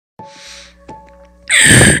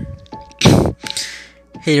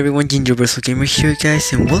Hey everyone, Jeancraft-Gamer here,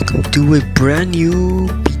 guys, and welcome to a brand new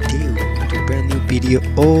video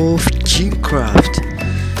of Jeancraft.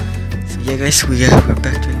 So yeah, guys, we're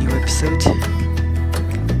back to a new episode,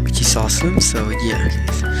 which is awesome. So yeah,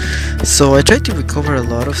 guys. So I tried to recover a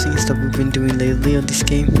lot of things that we've been doing lately on this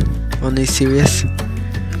game, on this series.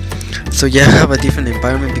 So yeah, I have a different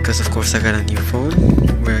environment because of course I got a new phone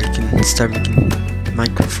where I can start making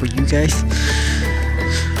Minecraft for you guys.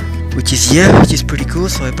 Which is pretty cool.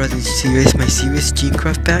 So I brought this my series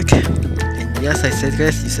Jeancraft pack, and yes, I said,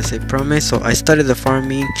 guys, just as I promised. So I started the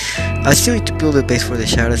farming. I still need to build a base for the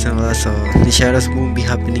shadows and all that, so the shadows won't be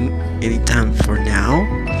happening anytime for now.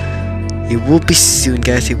 It will be soon,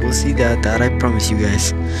 guys. You will see that I promise you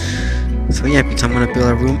guys. So yeah, because I'm gonna build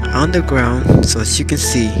a room underground. So as you can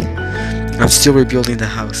see, I'm still rebuilding the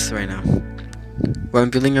house right now. Well, I'm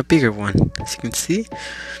building a bigger one, as you can see.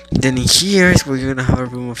 Then in here is where we're gonna have a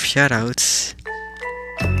room of shoutouts.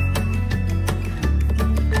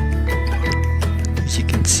 As you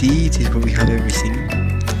can see, this is where we have everything.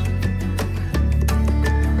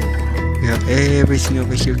 We have everything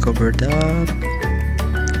over here covered up.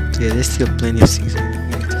 So yeah, there's still plenty of things we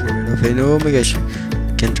need to get rid of. And oh my gosh,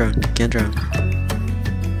 can't drown.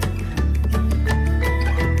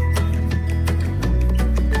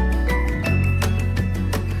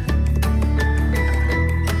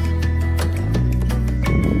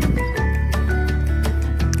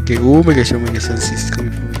 Okay, oh my gosh, it's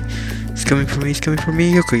coming for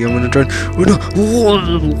me. Okay, I'm gonna drown. Oh no!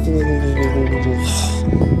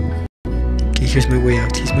 Okay, here's my way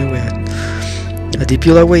out. I did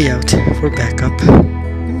build a way out for backup.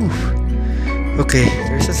 Okay,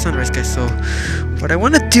 there's a sunrise, guys. So what I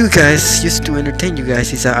want to do, guys, just to entertain you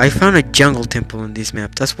guys, is that I found a jungle temple on this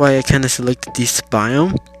map. That's why I kind of selected this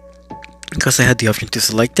biome, because I had the option to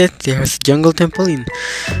select it. There's a jungle temple, and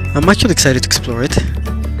I'm actually excited to explore it.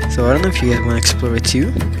 So I don't know if you guys want to explore it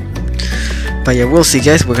too, but yeah, we'll see,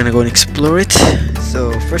 guys. We're gonna go and explore it.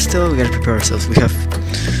 So first of all, we gotta prepare ourselves. We have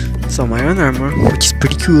some iron armor, which is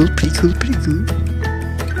pretty cool. We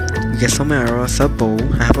got some arrows, a bow.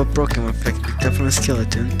 I have a broken one, in fact, picked up from a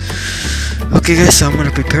skeleton. Okay, guys, so I'm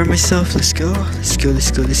gonna prepare myself. Let's go.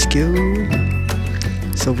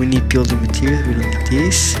 So we need building materials. We don't need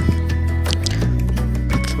this.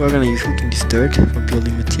 We can use dirt for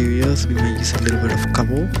building materials. We might use a little bit of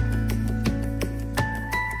cobble.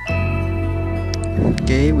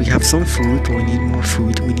 Okay, we have some food, but we need more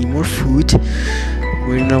food.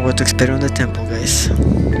 We don't know what to expect on the temple, guys.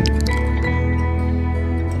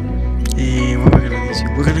 And what we're gonna need?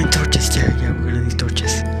 We're gonna need torches. Yeah, we're gonna need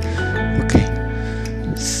torches. Okay.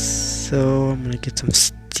 So I'm gonna get some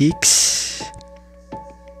sticks.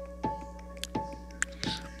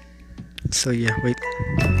 So yeah, wait.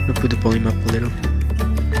 I'm gonna put the volume up a little.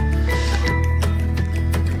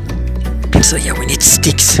 So yeah, we need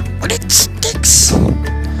sticks.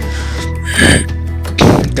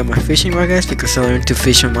 Got my fishing rod, guys, because I learned to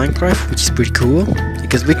fish on Minecraft, which is pretty cool.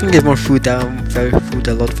 Because we can get more food a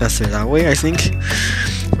lot faster that way, I think,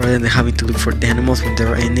 rather than having to look for the animals when there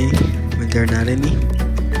are not any.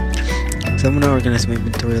 So I'm gonna organize my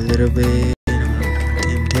inventory a little bit. I'm gonna put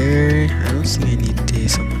them there. I don't think I need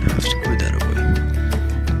this. I'm gonna have to put that away.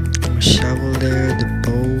 Shovel there, the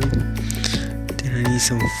bowl. Then I need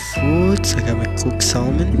some food, so I got my cooked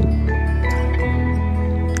salmon.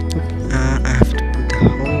 I have to put the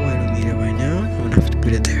hole. I don't need it right now. I'm gonna have to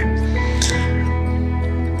put it there.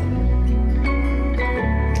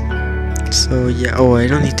 So yeah, oh, I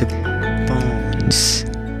don't need the bones,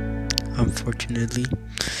 unfortunately.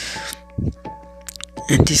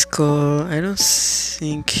 And this coal, I don't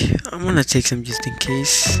think I'm gonna take some just in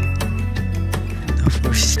case.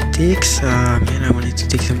 For sticks, man, I wanted to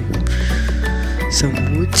take some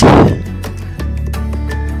wood.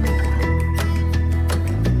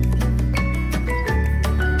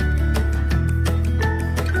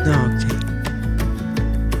 No, okay.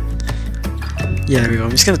 Yeah, there we go.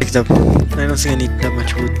 I'm just gonna take that. I don't think I need that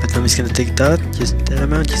much wood, but I'm just gonna take just that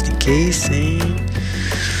amount, just in case. And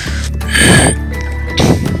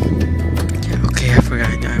yeah, okay, I forgot.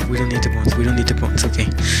 No, we don't need the bones.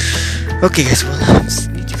 Okay, guys, well, I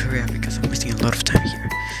just need to hurry up because I'm wasting a lot of time here.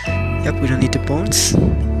 Yep, we don't need the bones.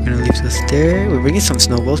 We're gonna leave those there. We're bringing some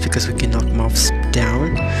snowballs because we can knock mobs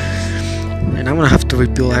down. And I'm gonna have to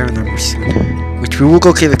rebuild iron armor soon, which we will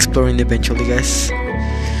go cave exploring eventually, guys.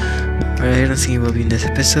 I don't think it will be in this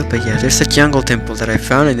episode, but yeah, there's a jungle temple that I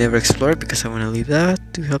found. I never explored because I want to leave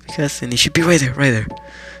that to help you guys, and it should be right there.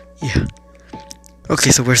 Yeah.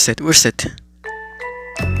 Okay, so we're set.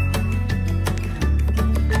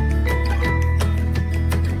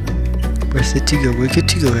 We're set to go. We're good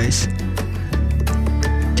to go, guys.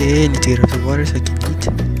 Okay, I need to get off the water so I can eat.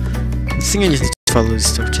 I think I just need to follow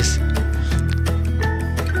these torches.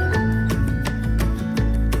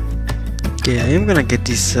 Okay, I am gonna get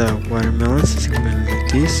these watermelons. I think I'm gonna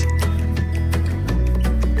make these.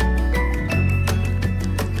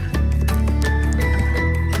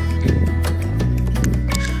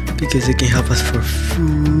 Because they can help us for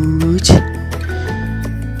food.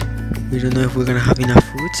 We don't know if we're gonna have enough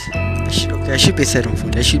food. I should be set on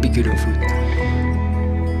food. I should be good on food.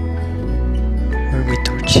 Where are my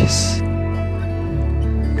torches?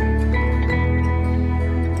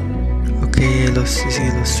 Okay, I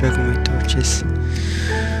lost track of my torches.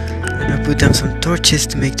 I'm gonna put down some torches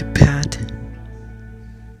to make the path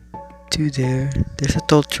to there. There's a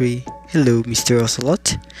tall tree. Hello, Mr.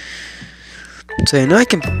 Ocelot. So I know I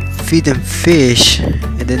can feed them fish,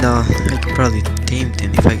 and then I can probably tame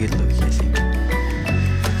them if I get lucky, I think.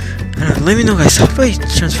 I don't know, let me know, guys, how do I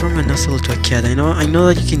transform an ocelot to a cat? I know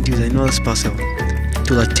that you can do that. I know it's possible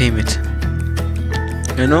to like tame it.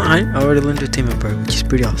 I know I already learned to tame a bird, which is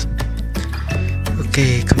pretty awesome.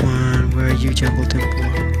 Okay, come on, where are you, Jungle Temple?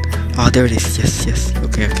 Oh, there it is. Yes.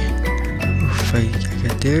 Okay. Oof, I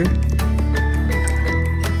got there.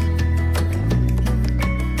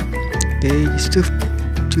 Okay, just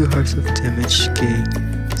two hearts of damage. Okay,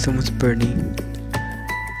 someone's burning.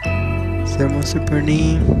 Someone's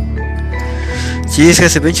burning. Jeez,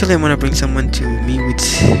 guys, eventually I'm gonna bring someone to me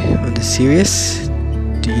on the series.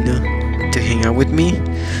 To hang out with me.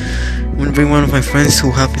 I'm gonna bring one of my friends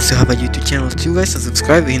who happens to have a YouTube channel too, guys. So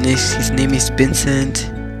subscribe. His name is Vincent.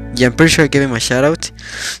 Yeah, I'm pretty sure I gave him a shout out.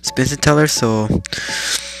 It's Vincent Teller. So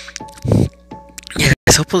yeah,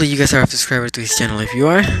 guys, hopefully you guys are a subscriber to his channel. If you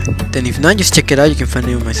are, then if not, just check it out. You can find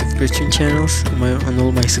it on my subscription channels, on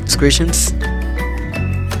all my subscriptions.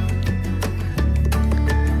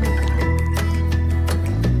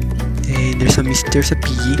 Hey, there's a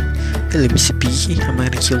piggy. Hello, Mr. Piggy. I'm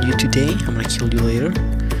not gonna kill you today. I'm gonna kill you later.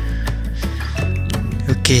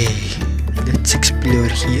 Okay, let's explore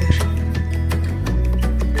here.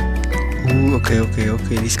 Ooh, okay.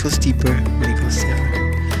 This goes deeper when it goes down.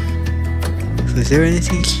 So is there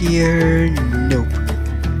anything here? Nope.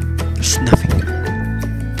 There's nothing.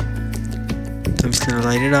 So I'm just gonna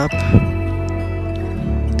light it up.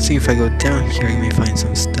 See if I go down here I may find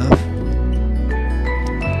some stuff.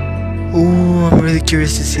 Oh, I'm really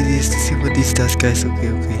curious to see this, to see what this does, guys.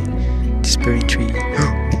 Okay. This berry tree.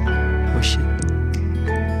 Oh shit.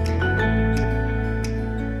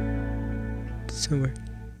 Somewhere.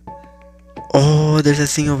 Oh, there's a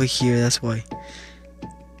thing over here, that's why.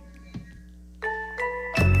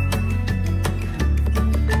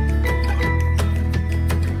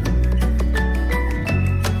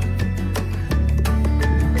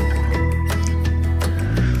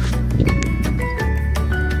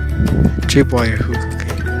 Tripwire hook,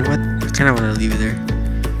 okay. You know what? I kinda wanna leave it there.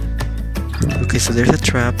 Okay, so there's a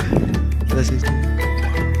trap. What does it do?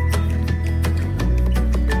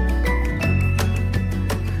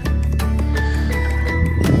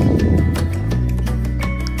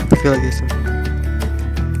 I feel like there's something.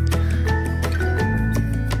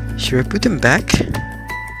 Should I put them back?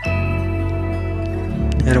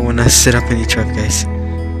 I don't wanna set up any trap, guys.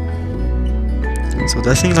 So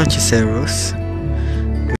that thing launches arrows,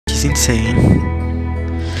 which is insane.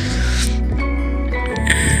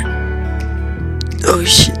 Oh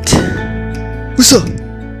shit. What's up?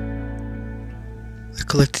 I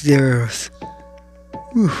collected the arrows.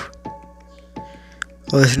 Whew.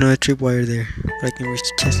 Oh, there's another tripwire there, but I can reach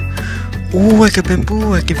the chest. Oh, I got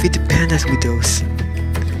bamboo. I can feed the pandas with those.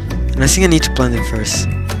 And I think I need to plant them first.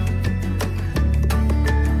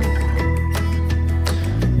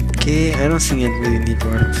 Okay, I don't think I really need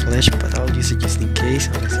rotten flesh, but I'll use it just in case,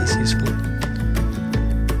 unless it's useful.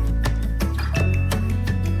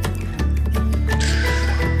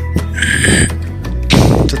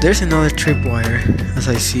 So there's another tripwire, as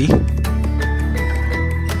I see.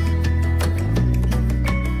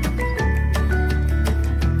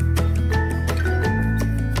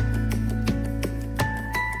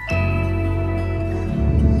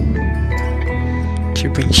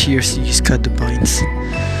 Should bring shears to just cut the vines.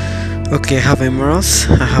 Okay, I have emeralds.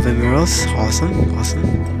 Awesome.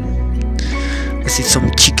 Let's eat some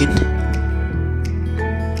chicken.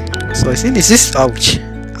 So I think this is ouch.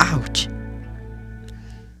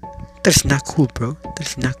 That's not cool, bro.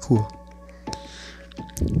 That's not cool.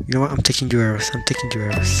 You know what? I'm taking your arrows.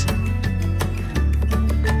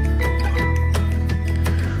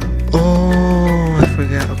 Oh, I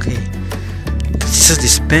forgot. Okay. This is a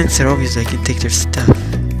dispenser. Obviously, I can take their stuff.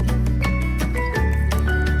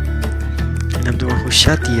 And I'm the one who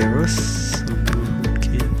shot the arrows. So I'm the one who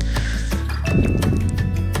can.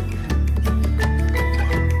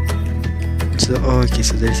 So, oh, okay,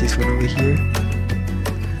 so there's this one over here.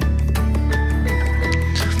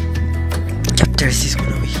 Yep, there's this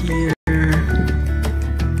one over here.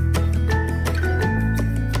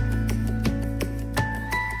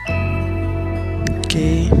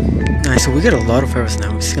 Okay, nice. So we got a lot of arrows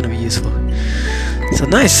now, which is gonna be useful. So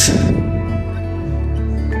nice.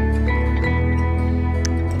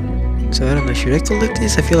 So I don't know, should I collect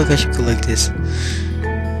this? I feel like I should collect this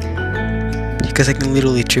because I can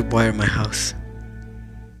literally tripwire my house.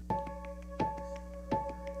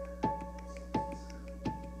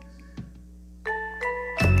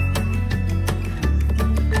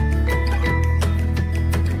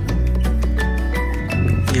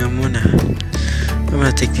 Yeah, I'm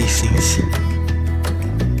gonna take these things.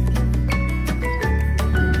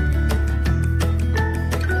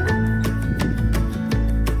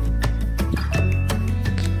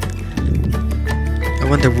 I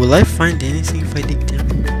wonder, will I find anything if I dig down?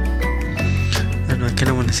 I don't know, I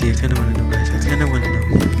kinda wanna see, I kinda wanna know, guys. I kinda wanna know.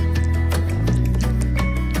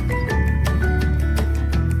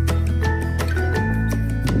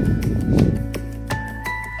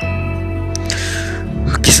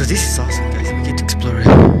 Okay, so this is awesome, guys. We get to explore a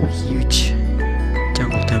huge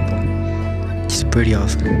jungle temple. It's pretty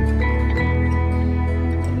awesome.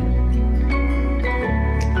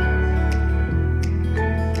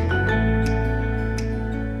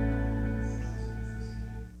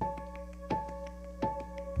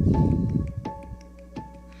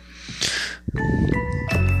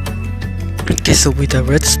 Okay, so with the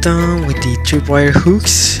redstone, with the tripwire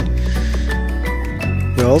hooks,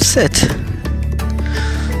 we're all set.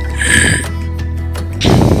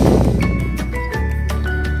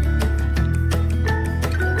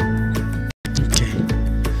 Okay,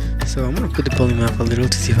 so I'm gonna put the volume up a little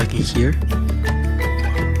to see if I can hear.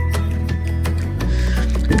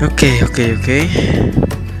 Okay.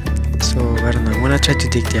 So I don't know, I'm gonna try to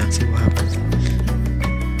dig down, see what happens.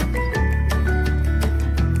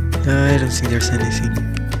 I don't think there's anything.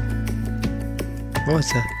 What was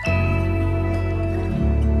that?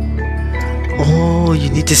 Oh, you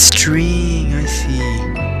need the string, I see.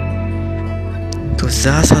 Because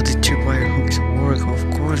that's how the tripwire hooks work, of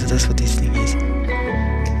course, that's what this thing is.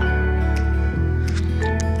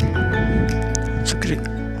 So good.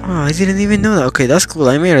 Oh, I didn't even know that. Okay, that's cool.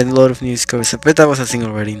 I made a lot of new discoveries. I bet that was a thing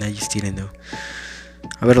already and I just didn't know.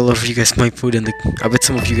 I bet a lot of you guys might put in the. I bet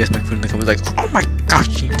some of you guys might put in the comments like, "Oh my gosh,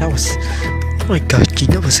 Gene, that was. Oh my gosh,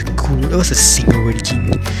 Gene, that was a cool. That was a thing already,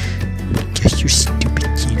 Gene. Oh my gosh, you're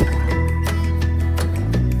stupid, Gene."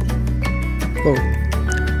 Oh,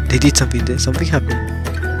 they did something. There, something happened.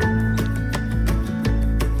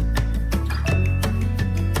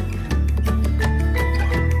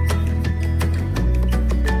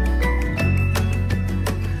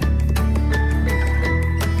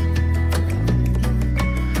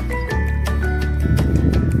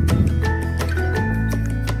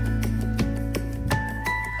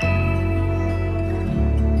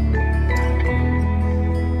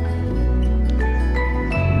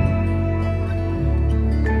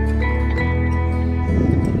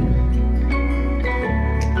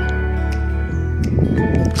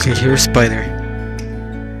 Okay, here's a spider.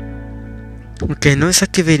 Okay, no, it's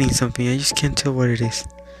activating something. I just can't tell what it is.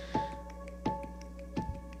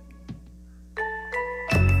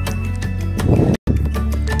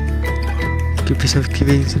 Could be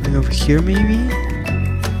activating something over here, maybe?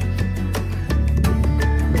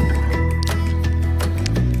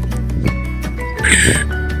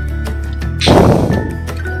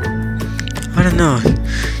 I don't know.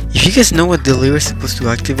 If you guys know what the lever is supposed to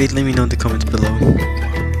activate, let me know in the comments below.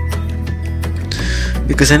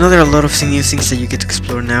 Because I know there are a lot of new things that you get to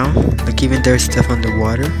explore now. Like even there's stuff on the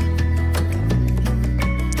water.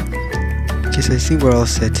 Okay, so I think we're all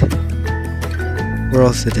set. We're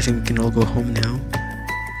all set. I think we can all go home now.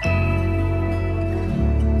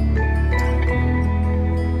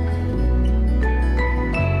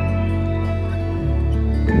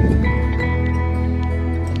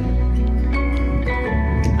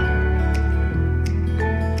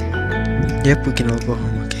 Yep, we can all go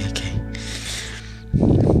home. Okay.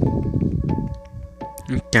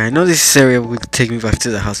 Okay, I know this area will take me back to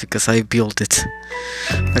the house because I built it.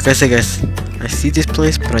 Like I said, guys, I see this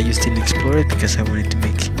place, but I just didn't explore it because I wanted to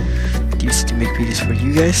make videos for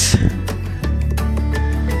you guys.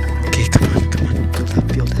 Okay, come on,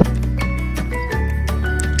 build up.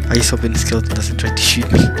 I just hope the skeleton doesn't try to shoot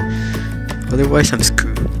me. Otherwise, I'm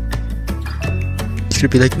screwed. It's gonna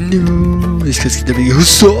be like, no. It's gonna be,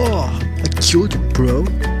 huzzah! I killed you, bro.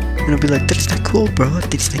 And I'll be like, that's not cool, bro.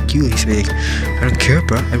 That's not cute. He's like, I don't care,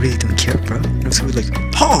 bro. I really don't care, bro. And I'm gonna be like,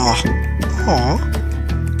 ha, ha.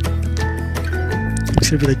 He's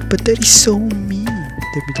gonna be like, but that is so mean.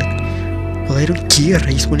 They'll be like, well, I don't care.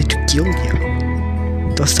 I just wanted to kill you.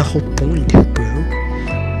 That's the whole point, bro,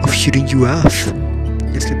 of shooting you off.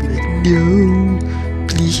 He's gonna be like, no,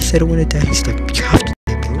 please, I don't want to die. He's like, you have to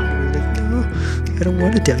die, bro. And I'm like, no, I don't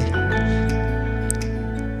want to die.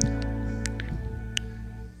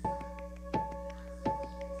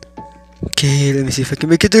 Okay, let me see if I can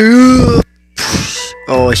make it there.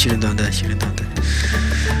 Oh, I shouldn't have done that. I shouldn't have done that.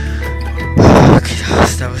 Okay,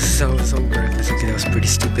 that was so reckless. Okay, that was pretty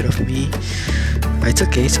stupid of me. But it's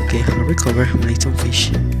okay, it's okay. I'll recover. I'm gonna eat some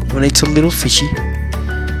fish. I'm gonna eat some little fishy.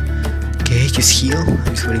 Okay, just heal. I'm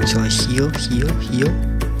just waiting until I heal.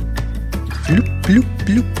 Bloop, bloop,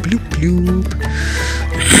 bloop, bloop, bloop.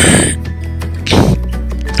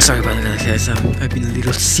 Sorry about that, guys. I've been a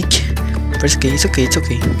little sick. But it's okay, it's okay, it's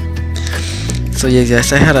okay. So yeah,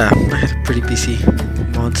 guys, I had a pretty busy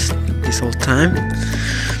month this whole time.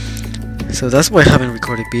 So that's why I haven't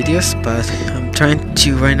recorded videos, but I'm trying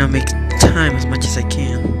to right now make time as much as I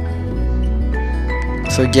can.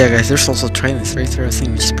 So yeah, guys, there's also tridents right there, I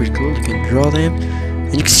think, which is pretty cool. You can draw them,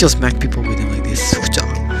 and you can still smack people with them like this.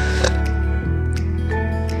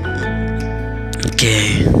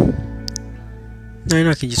 Okay. Now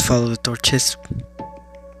I can just follow the torches.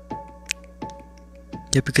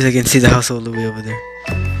 Yeah, because I can see the house all the way over there.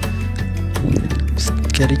 Just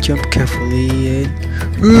gotta jump carefully and...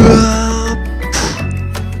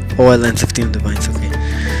 Oh, I landed 15 on the vines, okay.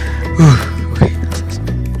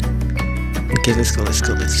 Okay, that's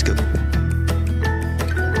awesome. Okay, let's go.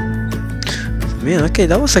 Man, okay,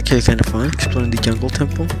 that was actually kind of fun, exploring the jungle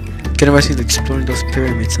temple. Kind of actually exploring those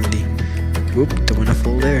pyramids on the... Whoop, don't wanna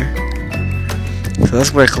fall there. So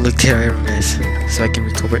that's where I collected iron, guys. So I can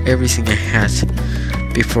recover everything I had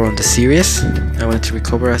before on the series. I want to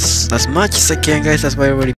recover as much as I can, guys. That's why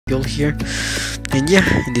I already built here. And yeah,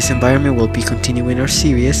 in this environment we'll be continuing our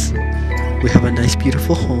series. We have a nice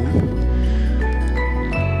beautiful home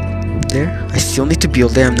there. I still need to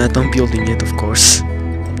build it. I'm not done building it, of course.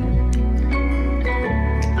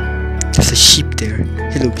 There's a sheep there.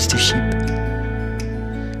 Hello, Mr. Sheep.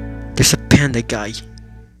 There's a panda guy,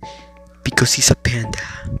 because he's a panda.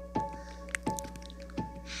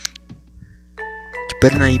 You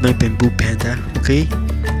better not eat my bamboo, panda, okay?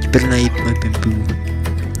 You better not eat my bamboo.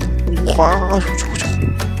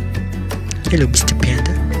 Hello, Mr.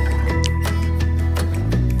 Panda.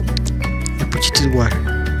 I'll put you to the water.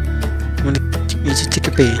 You just take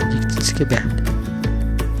a bath. You just take a bath.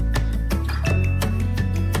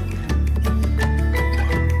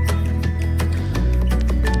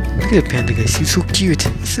 Look at the panda, guys. He's so cute.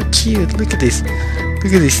 He's so cute. Look at this.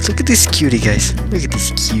 Look at this. Look at this cutie, guys. Look at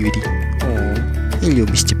this cutie. Oh, hello,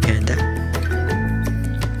 Mr. Panda.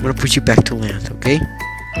 I'm gonna put you back to land, okay?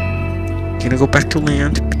 You're gonna go back to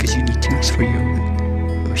land because you need to. It's for you.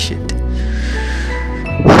 Oh shit.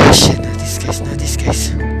 Oh shit. Not these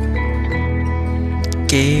guys.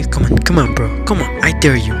 Okay, come on, bro. Come on. I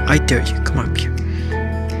dare you. Come up here.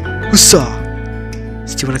 Huzzah!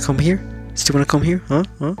 Still wanna come here? Huh?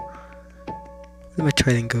 Where'd my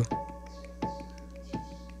trident go?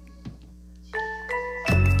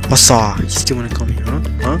 Huzzah! You still wanna come here, huh?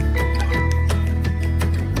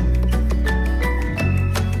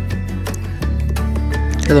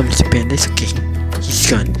 Hello, Mr. Panda. It's okay. He's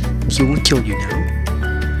gone. He won't kill you now.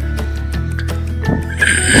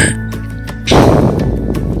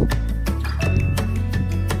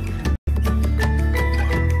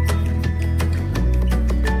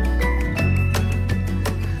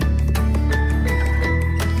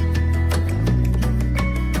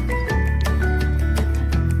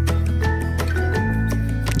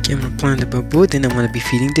 Okay, I'm gonna plant the bamboo, then I'm gonna be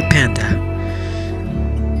feeding the panda.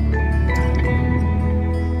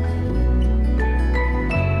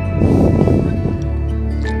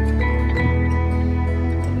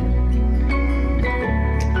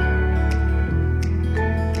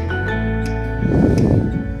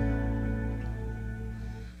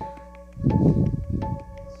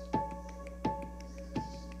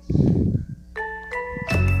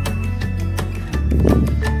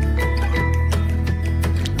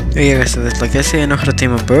 Oh yeah, guys, so that's like I say, I know how to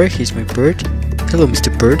tame a bird. Here's my bird. Hello,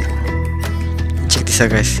 Mr. Bird. And check this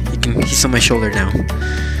out, guys. He's on my shoulder now.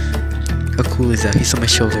 How cool is that? He's on my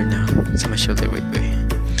shoulder now. He's on my shoulder. Wait.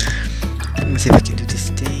 Let me see if I can do this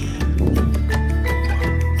thing.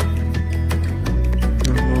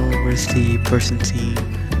 Oh, where's the person thing?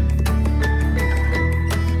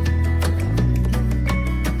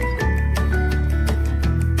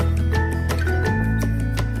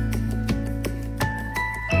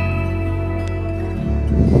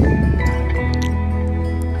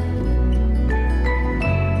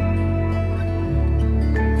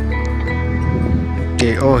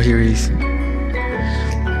 Oh, here he is.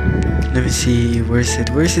 Let me see. Where is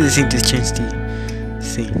it? Where is it? The thing to change the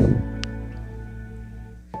thing.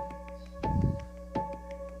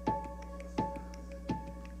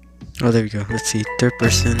 Oh, there we go. Let's see. Third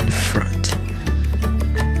person front.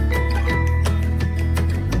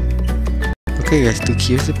 Okay, guys. Look,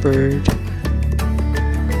 here's the bird.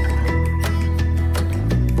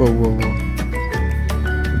 Whoa, whoa, whoa.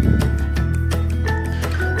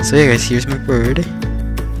 So yeah, guys. Here's my bird.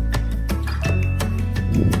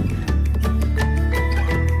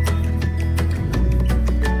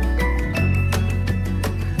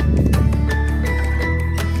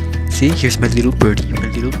 See, here's my little birdie,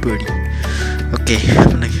 Okay, I'm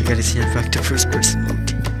gonna get it in back to first person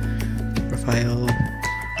mode. Profile.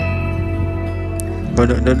 Oh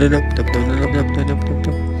no.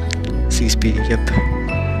 See speed, yep.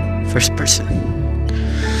 First person.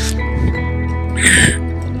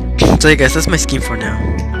 So yeah, guys, that's my skin for now.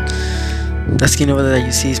 That skin over there that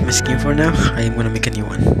you see is my skin for now. I am gonna make a new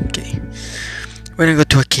one. Okay. We're gonna go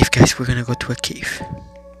to a cave, guys. We're gonna go to a cave.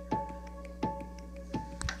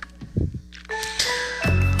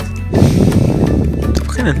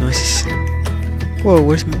 What kind of noises? Whoa,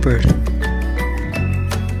 where's my bird?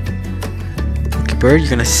 Okay, bird,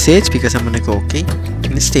 you're gonna sit because I'm gonna go, okay? You're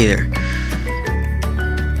gonna stay there.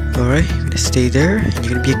 Alright, you're gonna stay there and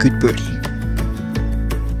you're gonna be a good birdie.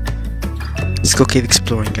 Let's go cave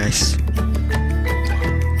exploring, guys.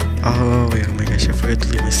 Oh, wait, oh my gosh, I forgot to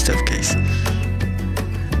leave my stuff, guys.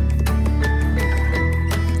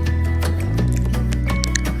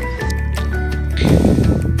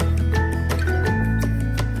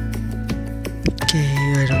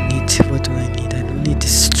 What do I need? I don't need the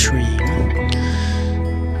stream.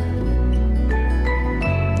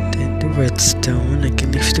 Then the redstone. I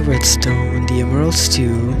can leave the redstone. The emeralds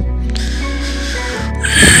too.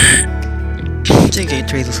 I think I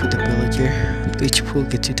trade this with the villager. Which we'll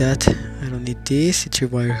get to that. I don't need this. It's your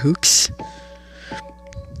wire hooks.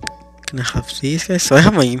 Can I have these, guys? So I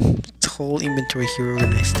have my whole inventory here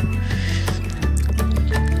organized.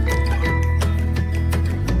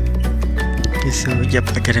 Okay, so yep,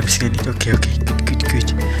 I got everything I need. Okay,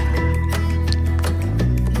 good.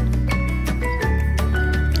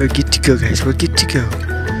 We're good to go, guys. We're good to go.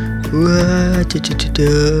 Hello,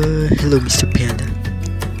 Mr. Panda.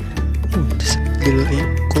 Oh, there's a little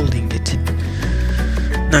gold ingot.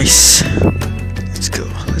 Nice. Let's go.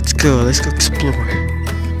 Let's go explore.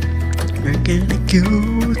 We're gonna go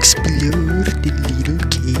explore the little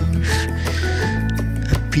cave.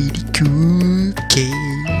 A pretty cool cave.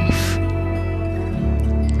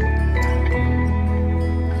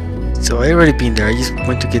 So I already been there. I just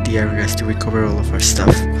went to get the iron, guys, to recover all of our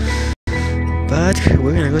stuff. But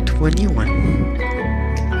we're gonna go to a new one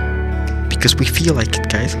because we feel like it,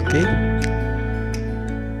 guys. Okay.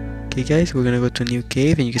 Okay, guys, we're gonna go to a new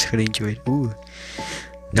cave and you guys gotta enjoy it. Ooh.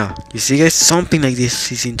 Now, you see, guys, something like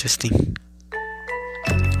this is interesting.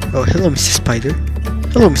 Oh, hello, Mr. Spider.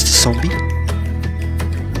 Hello, Mr. Zombie.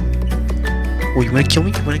 Oh, you wanna kill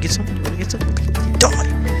me? You wanna get some? Okay.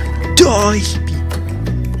 Die!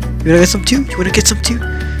 You wanna get some too?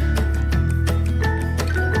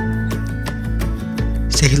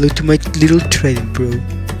 Say hello to my little trident, bro.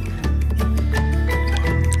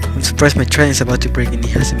 I'm surprised my trident's about to break and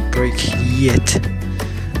it hasn't break yet.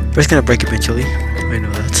 But it's gonna break eventually. I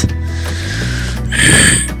know that.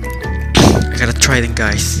 I got a trident,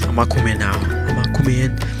 guys. I'm Aquaman now.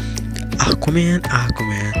 Aquaman.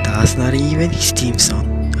 That's not even his theme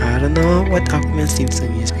song. I don't know what Aquaman's theme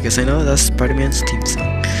song is because I know that's Spider-Man's theme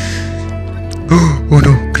song. Oh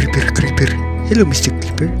no, creeper. Hello, Mr.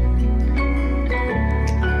 Creeper.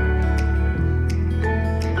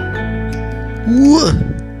 Whoa.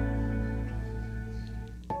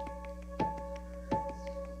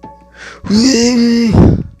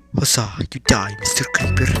 Huzzah, you die, Mr.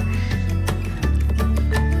 Creeper.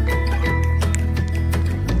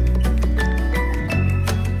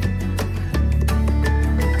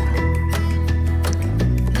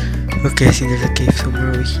 Okay, I think there's a cave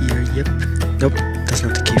somewhere over here. Yep. Nope, that's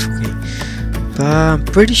not the cave, okay. But I'm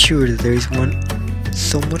pretty sure that there is one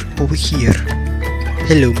somewhere over here.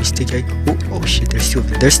 Hello, Mr. Guy. Oh shit, there's two of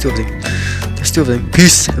them.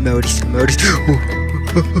 Peace. I'm out.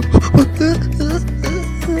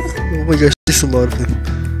 Oh my gosh, there's a lot of them.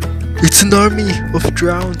 It's an army of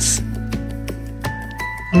drowns.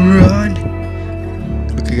 Run.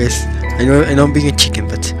 Okay, guys. I know I'm being a chicken,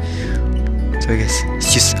 but sorry, guys.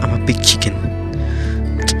 It's just I'm a big chicken.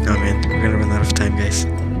 Oh man, we're gonna run out of time, guys.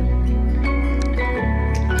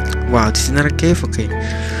 Wow, this is not a cave. Okay.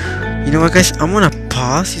 You know what, guys? I'm gonna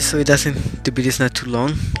pause so it doesn't. The video's not too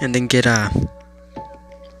long, and then get a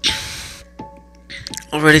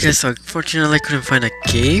Alrighty guys, so unfortunately I couldn't find a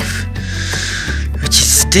cave, which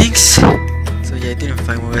stinks. So yeah, I didn't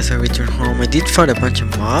find one guys. I returned home. I did find a bunch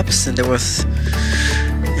of mobs, and there was,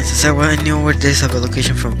 and since I knew where there's a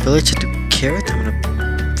location from village, I took carrot. I'm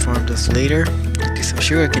gonna farm those later. Get some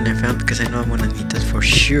sugarcane I found because I know I'm gonna need that for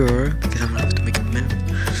sure, because I'm gonna have to make a map.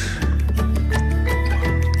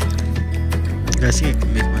 I think I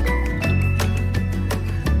can make one.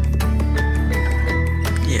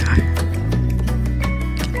 Yeah.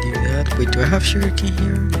 Wait, do I have sugarcane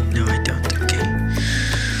here? No, I don't.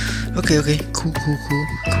 Okay.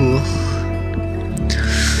 Cool.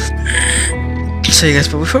 So you guys,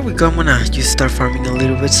 but before we go, I'm gonna just start farming a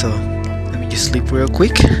little bit. So let me just sleep real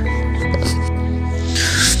quick.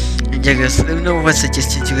 And yeah, guys, let me know what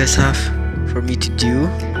suggestions you guys have for me to do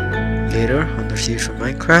later on the series for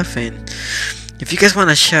Minecraft. And if you guys want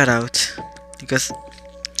a shout out,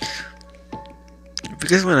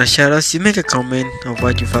 you make a comment of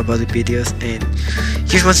what you thought about the videos. And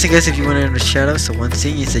here's one thing guys, if you want a shout out, so one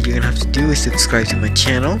thing is that you're gonna have to do is subscribe to my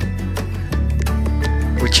channel,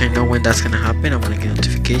 which I know when that's gonna happen. I'm gonna get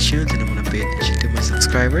notifications and I'm gonna pay attention to my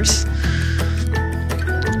subscribers.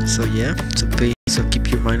 So yeah, so keep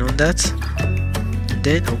your mind on that. And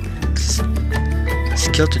then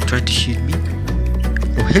skeleton trying to shoot me.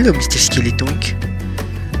 Oh hello Mr. Skeleton.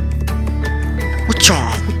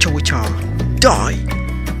 Wacha. Die!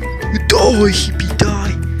 You die, hippie,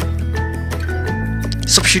 die!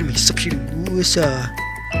 Stop shooting me, What's up?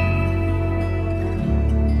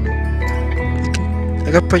 I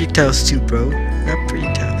got projectiles too, bro.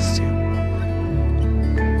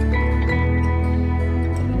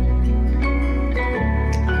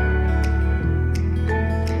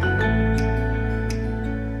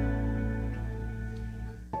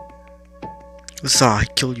 What's up? I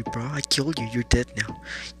killed you, bro. I killed you. You're dead now.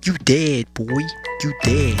 You dead, boy. You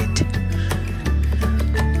dead.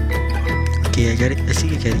 Okay, I think I gotta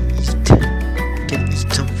eat.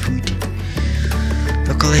 Eat some food.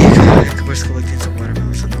 Luckily, we're collecting some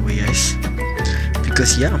watermelons on the way, guys.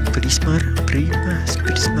 Because yeah, I'm pretty smart. Pretty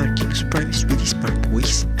smart. Genus Prime is really smart,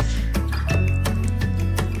 boys.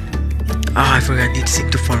 Ah, I forgot. I need to sing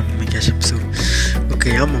to farm. Oh my gosh, I'm so.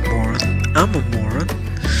 Okay, I'm a moron.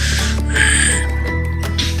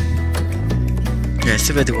 Yeah, I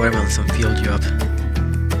still bet the watermelons don't fill you up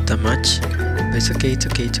that much, but it's okay.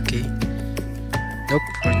 Nope,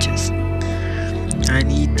 oranges. I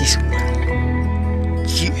need this one.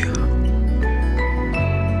 Yeah.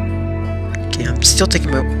 Okay, I'm still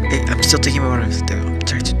taking my watermelons. I'm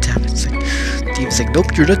trying to tap it. It's like,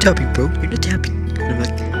 nope, you're not tapping, bro. You're not tapping. And I'm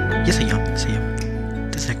like, yes, I am.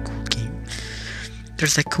 That's a cool game.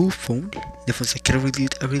 There's a cool phone. The phone's like, I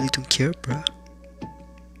really don't care, bro.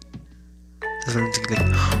 That's what I'm thinking, like,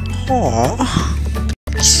 oh,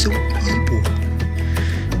 he's so evil.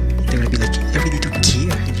 They're gonna be like, I really don't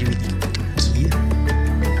care.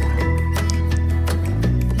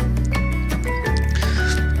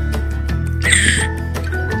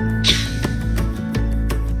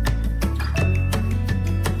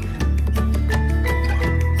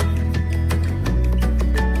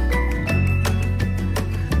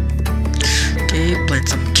 Okay, plant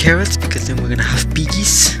some carrots because then we're gonna have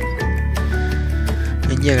piggies.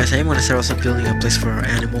 And yeah guys, I'm gonna start also building a place for our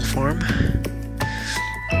animal farm.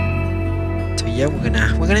 So yeah, we're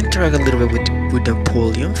gonna interact a little bit with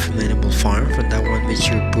Napoleon from Animal Farm, from that one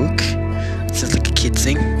mature book. It sounds like a kid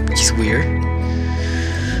thing, which is weird.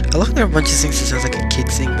 I love there are a bunch of things that sounds like a kid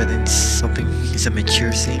thing, but then it's a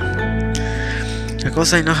mature thing. Like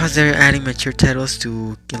also I know how they're adding mature titles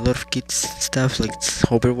to a lot of kids stuff, like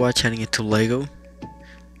Overwatch adding it to Lego.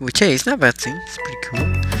 Which hey, it's not a bad thing, it's pretty cool.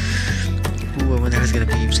 Ooh, I wonder how it's gonna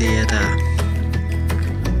be if they add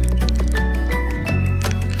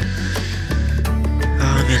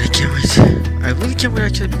oh man, I can't wait. I really can't wait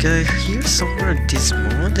actually, because I hear somewhere in this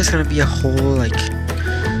month there's gonna be a whole like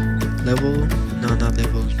level, no not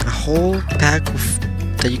level, a whole pack of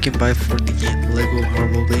that you can buy for the Lego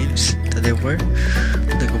Marvel games that they were.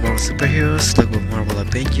 Lego Marvel Superheroes, Lego Marvel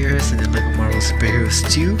Avengers, and then Lego Marvel Superheroes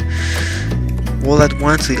 2. All at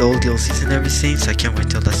once with all DLCs and everything, so I can't wait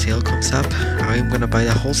till that sale comes up. I'm gonna buy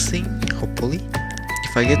the whole thing, hopefully.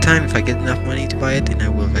 If I get time, if I get enough money to buy it, then I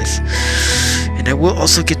will, guys. And I will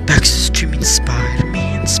also get back to streaming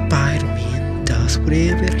Spider-Man. Spider-Man does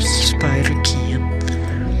whatever Spider can.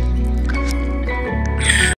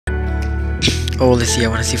 Oh, let's see, I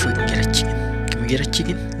wanna see if we can get a chicken. Can we get a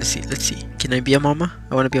chicken? Let's see. Can I be a mama?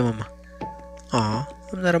 I wanna be a mama. Aw,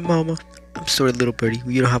 I'm not a mama. I'm sorry, little birdie,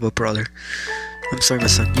 you don't have a brother. I'm sorry, my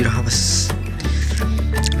son, you don't have a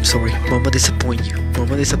I'm sorry, mama disappoint you.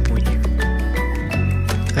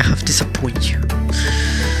 I have disappointed you.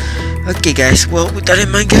 Okay guys, well with that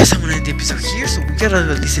in mind guys, I'm gonna end the episode here. So we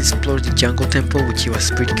gotta at least explore the jungle temple, which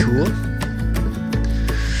was pretty cool.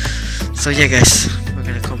 So yeah guys, we're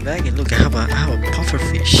gonna come back and look, I have a puffer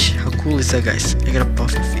fish. How cool is that guys? I got a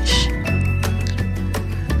puffer fish.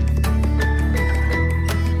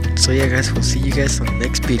 So yeah guys, we'll see you guys on the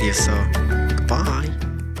next video, so goodbye.